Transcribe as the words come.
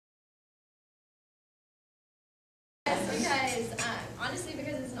because, honestly,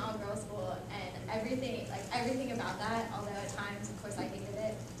 because it's an all-girls school, and everything about that, although at times, of course, I hated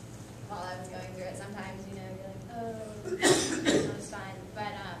it while I was going through it. Sometimes, you know, you're like, oh, it's fun.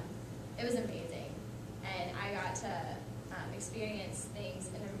 But it was amazing, and I got to experience things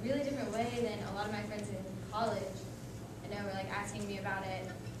in a really different way than a lot of my friends in college. I know were like asking me about it.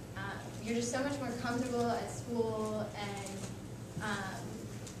 You're just so much more comfortable at school, and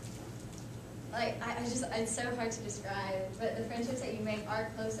like it's so hard to describe, but the friendships that you make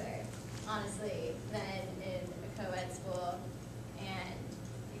are closer, honestly, than in a co-ed school, and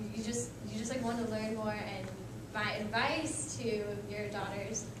you just like want to learn more. And my advice to your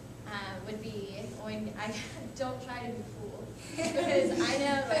daughters would be, when don't try to be cool, because I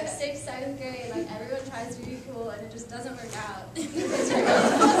know like 6th, 7th grade, like everyone tries to be cool and it just doesn't work out because you're in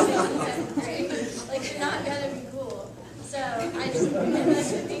 7th grade. Like you're not gonna be cool. So and the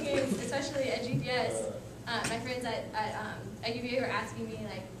thing is, especially at GPS, my friends at UVA were asking me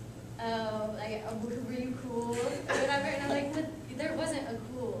like, oh, like were you cool or whatever, and I'm like, but there wasn't a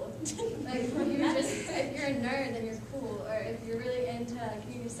cool. Like if you're a nerd, then you're cool, or if you're really into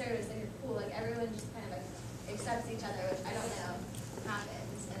community service, then you're cool. Like everyone just kind of accepts each other, which I don't know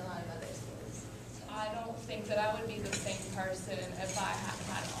happens in a lot of other schools. I don't think that I would be the same person if I hadn't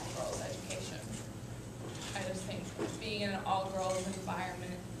had an all-girls education. I just think being in an all-girls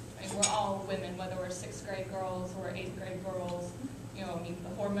environment, I mean, we're all women, whether we're 6th grade girls or 8th grade girls. You know, I mean, the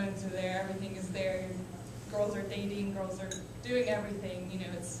hormones are there, everything is there. Girls are dating, girls are doing everything. You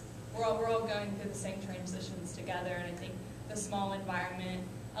know, we're all going through the same transitions together, and I think the small environment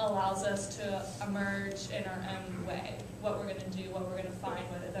allows us to emerge in our own way. What we're going to do, what we're going to find,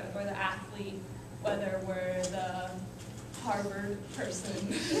 whether we're the athlete, whether we're the Harvard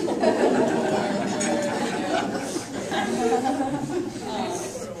person, or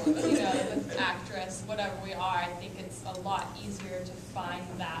the actress, whatever we are. I think it's a lot easier to find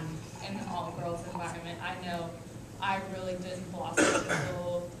that in an all-girls environment. I know I really didn't blossom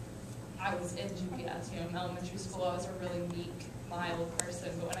until I was in GPS. You know, in elementary school, I was a really meek, mild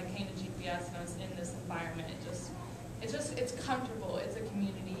person, but when I came to GPS and I was in this environment, it's comfortable. It's a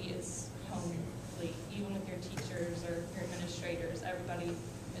community. It's homely. Even with your teachers or your administrators, everybody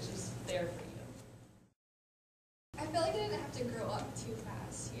is just there for you. I feel like I didn't have to grow up too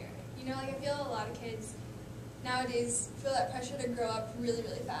fast here. You know, like I feel a lot of kids nowadays feel that pressure to grow up really,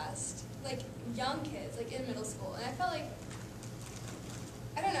 really fast. Like young kids, like in middle school. And I felt like,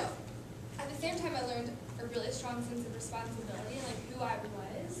 I don't know, at the same time I learned a really strong sense of responsibility and like who I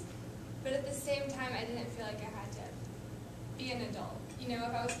was. But at the same time I didn't feel like I had to be an adult. You know,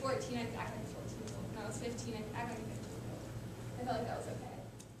 if I was 14, I'd act like 14 years old. When I was 15, I'd act like 15 years old. I felt like that was okay.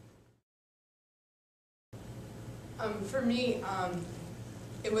 For me,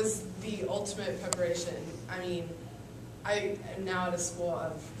 it was the ultimate preparation. I mean, I am now at a school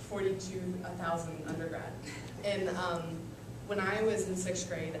of 42,000 undergrad. And when I was in 6th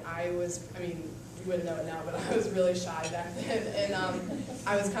grade, you wouldn't know it now, but I was really shy back then. And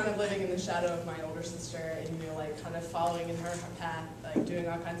I was kind of living in the shadow of my older sister and, you know, like kind of following in her path, like doing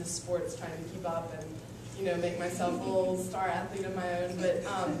all kinds of sports, trying to keep up and, you know, make myself a little star athlete of my own. But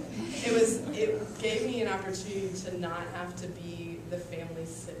it gave me an opportunity to not have to be the family,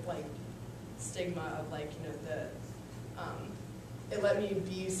 like, stigma of, like, you know, it let me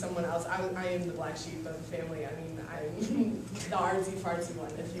be someone else. I am the black sheep of the family. I mean, I'm the artsy-fartsy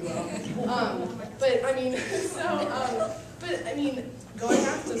one, if you will. But I mean, going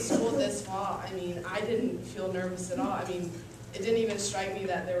back to school this fall, I mean, I didn't feel nervous at all. I mean, it didn't even strike me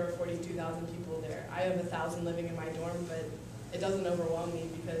that there were 42,000 people there. I have 1,000 living in my dorm, but it doesn't overwhelm me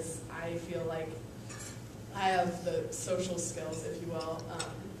because I feel like I have the social skills, if you will,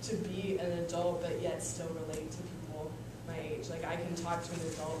 to be an adult but yet still relate to people my age. Like, I can talk to an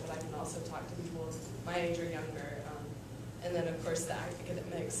adult, but I can also talk to people my age or younger. And then, of course, the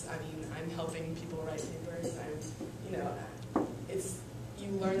academics. I mean, I'm helping people write papers. You know,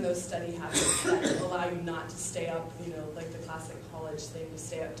 you learn those study habits that allow you not to stay up, you know, like the classic college thing, you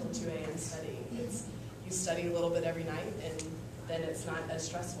stay up till 2 a.m. studying. You study a little bit every night, and then it's not as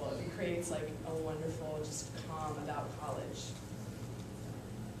stressful. It creates, like, a wonderful, just calm about college.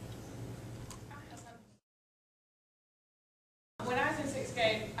 When I was in 6th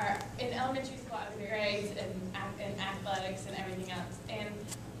grade, or in elementary school, I was in grades and athletics and everything else. And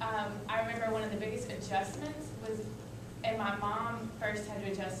I remember one of the biggest adjustments was, and my mom first had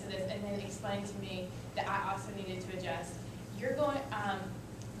to adjust to this and then explained to me that I also needed to adjust.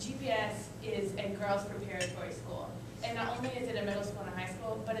 GPS is a girls' preparatory school. And not only is it a middle school and a high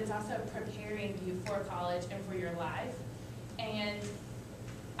school, but it's also preparing you for college and for your life. And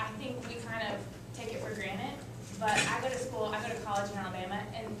I think we kind of take it for granted. but I go to college in Alabama,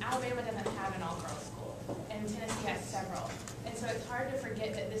 and Alabama doesn't have an all-girls school, and Tennessee has several. And so it's hard to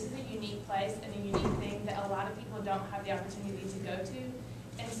forget that this is a unique place and a unique thing that a lot of people don't have the opportunity to go to.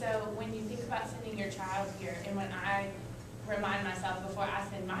 And so when you think about sending your child here, and when I remind myself before I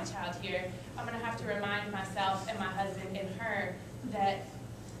send my child here, I'm going to have to remind myself and my husband and her that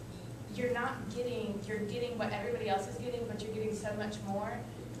you're getting what everybody else is getting, but you're getting so much more.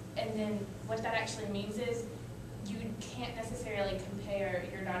 And then what that actually means is you can't necessarily compare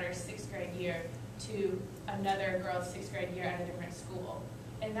your daughter's 6th grade year to another girl's 6th grade year at a different school.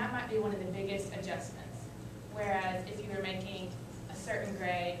 And that might be one of the biggest adjustments. Whereas if you were making a certain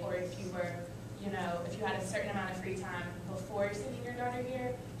grade, or if you were, if you had a certain amount of free time before sending your daughter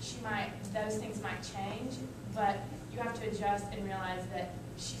here, those things might change, but you have to adjust and realize that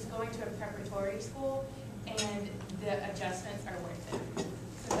she's going to a preparatory school, and the adjustments are worth it.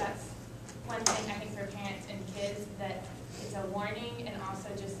 So that's one thing I think for parents and kids, that it's a warning and also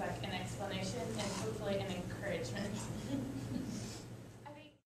just like an explanation and hopefully an encouragement.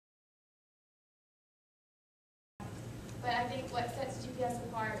 I think what sets GPS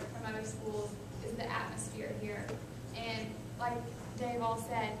apart from other schools is the atmosphere here. And like Dave all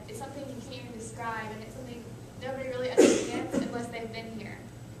said, it's something you can't even describe, and it's something nobody really understands unless they've been here.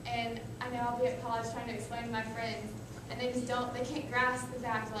 And I know I'll be at college trying to explain to my friends, and they can't grasp the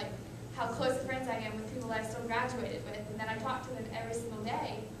fact like how close of friends I am with people that I still graduated with, and then I talk to them every single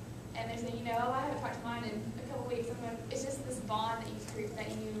day, and they say, I haven't talked to mine in a couple weeks. It's just this bond that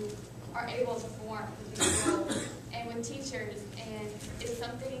you are able to form with these people and with teachers, and it's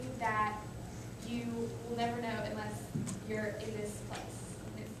something that you will never know unless you're in this place.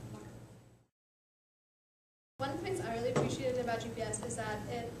 It's wonderful. One of the things I really appreciated about GPS is that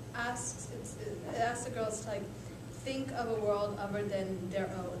it asks the girls to think of a world other than their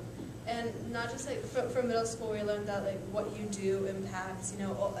own. And not just for middle school, we learned that what you do impacts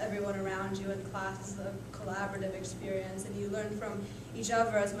everyone around you, and class is a collaborative experience, and you learn from each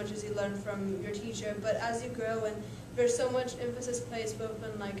other as much as you learn from your teacher. But as you grow, and there's so much emphasis placed both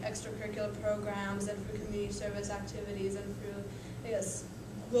in extracurricular programs and through community service activities and through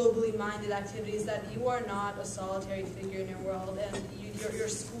globally minded activities, that you are not a solitary figure in your world, and your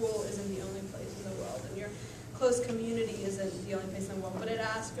school isn't the only place in the world, and your close community isn't the only place in the world. But it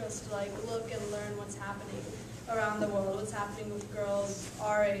asks us to look and learn what's happening around the world, what's happening with girls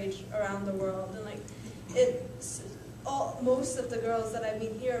our age around the world, and most of the girls that I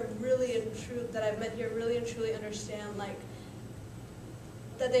meet here that I've met here really and truly understand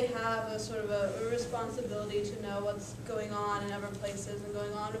that they have a sort of a responsibility to know what's going on in other places and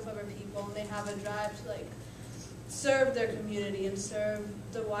going on with other people, and they have a drive to serve their community and serve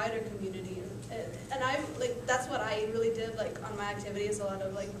the wider community. And I that's what I really did on my activities, a lot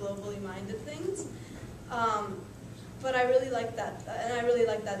of globally minded things. But I really like that, and I really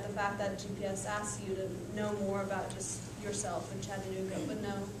like that the fact that GPS asks you to know more about just yourself in Chattanooga, but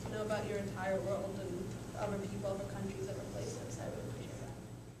know about your entire world and other people, other countries, other places. I really appreciate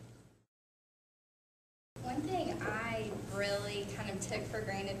that. One thing I really kind of took for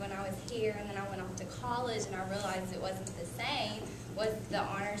granted when I was here, and then I went off to college and I realized it wasn't the same, was the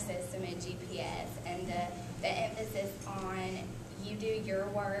honor system at GPS, and the emphasis on you do your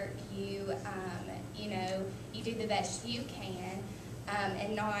work, you do the best you can,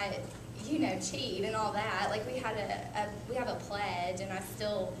 and not cheat and all that. We have a pledge, and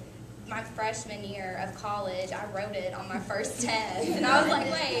my freshman year of college, I wrote it on my first test, and I was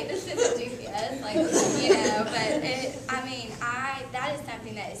like, wait, this isn't GPS, but that is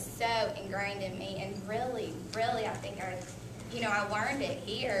something that is so ingrained in me, and really, really, I think I learned it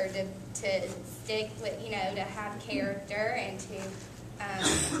here to stick with, to have character, and to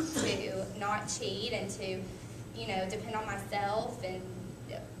not cheat, and to, depend on myself, and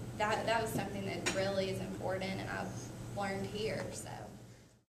that was something that really is important, and I've learned here, so.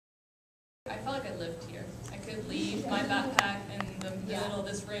 I felt like I lived here. I could leave my backpack in the middle of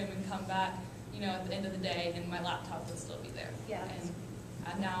this room and come back, at the end of the day, and my laptop would still be there. Yeah.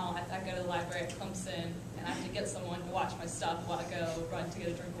 And now I go to the library at Clemson, and I have to get someone to watch my stuff while I go run to get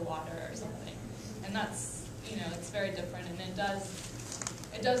a drink of water or something. And that's, it's very different, and it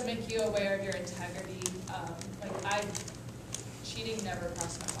does make you aware of your integrity. Cheating never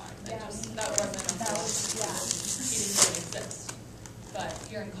crossed my mind. That wasn't a thought. Cheating didn't exist. But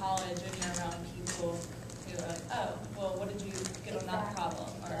you're in college and you're around people who are like, oh, well, what did you get on that problem?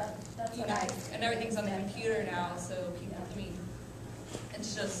 Or, and everything's on the computer now, so people,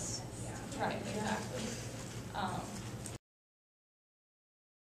 it's just, right, exactly.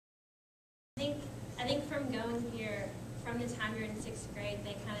 I think from going here, from the time you're in 6th grade,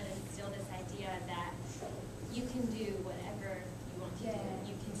 they kind of instill this idea that you can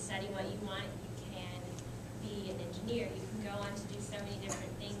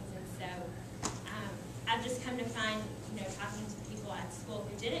I've just come to find, talking to people at school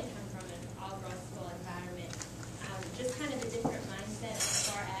who didn't come from an all-girls school environment, just kind of a different mindset as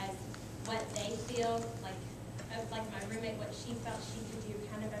far as what they feel like my roommate, what she felt she could do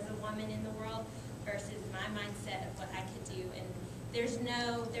kind of as a woman in the world versus my mindset of what I could do. And there's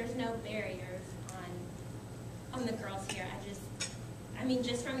no barriers on the girls here.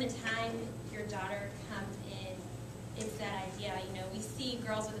 Just from the time your daughter comes in, it's that idea, we see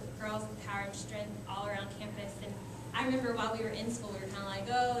girls with power and strength all around campus. And I remember while we were in school, we were kind of like,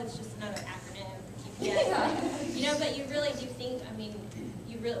 oh, it's just another acronym for GPS. But you really do think,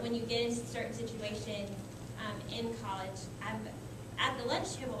 when you get into certain situations in college, at the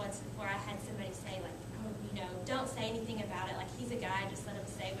lunch table once before, I had somebody say, like, oh, don't say anything about it. Like, he's a guy, just let him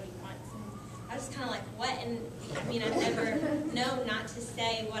say what he wants. And I was just kind of like, what? And I've never known not to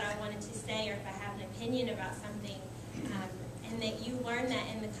say what I wanted to say, or if I have an opinion about something. And that you learn that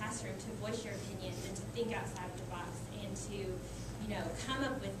in the classroom, to voice your opinions and to think outside of the box and to, come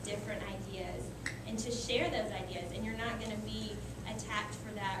up with different ideas and to share those ideas. And you're not going to be attacked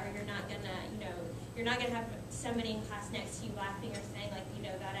for that, or you're not going to have somebody in class next to you laughing or saying, like,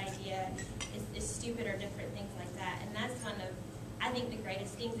 that idea is stupid, or different things like that. And that's one of, I think, the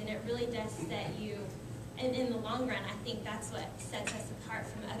greatest things. And it really does set you, and in the long run, I think that's what sets us apart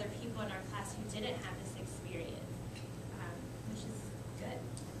from other people in our class who didn't have this experience, which is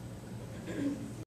good.